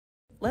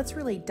Let's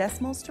relate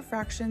decimals to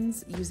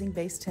fractions using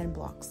base 10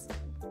 blocks.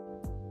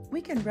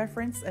 We can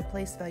reference a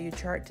place value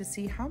chart to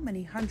see how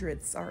many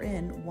hundredths are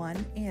in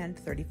 1 and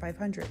 35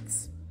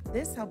 hundredths.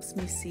 This helps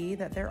me see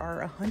that there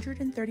are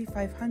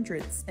 135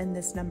 hundredths in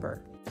this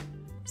number.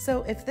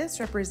 So if this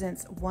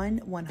represents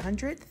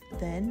 1/100th,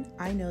 then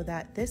I know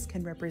that this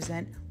can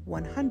represent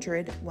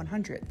 100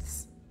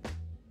 100ths.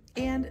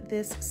 And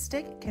this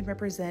stick can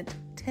represent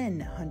 10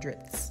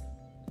 hundredths.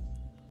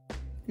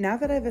 Now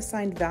that I've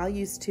assigned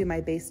values to my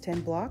base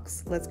 10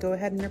 blocks, let's go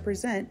ahead and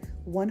represent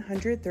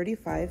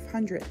 135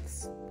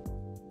 hundredths.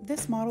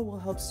 This model will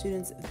help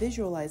students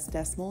visualize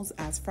decimals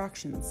as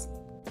fractions.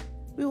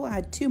 We will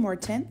add 2 more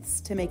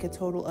tenths to make a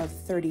total of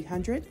 30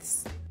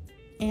 hundredths,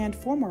 and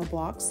 4 more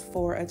blocks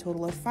for a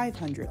total of 5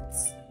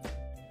 hundredths.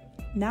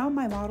 Now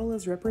my model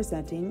is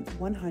representing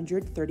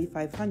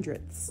 135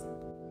 hundredths.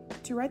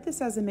 To write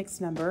this as a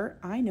mixed number,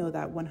 I know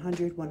that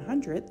 100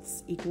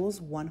 100ths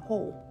equals 1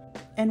 whole,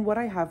 and what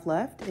I have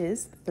left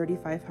is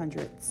 35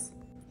 hundredths.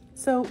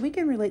 So we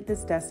can relate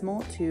this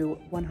decimal to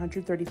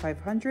 135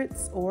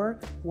 hundredths or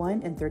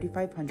 1 and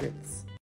 35 hundredths.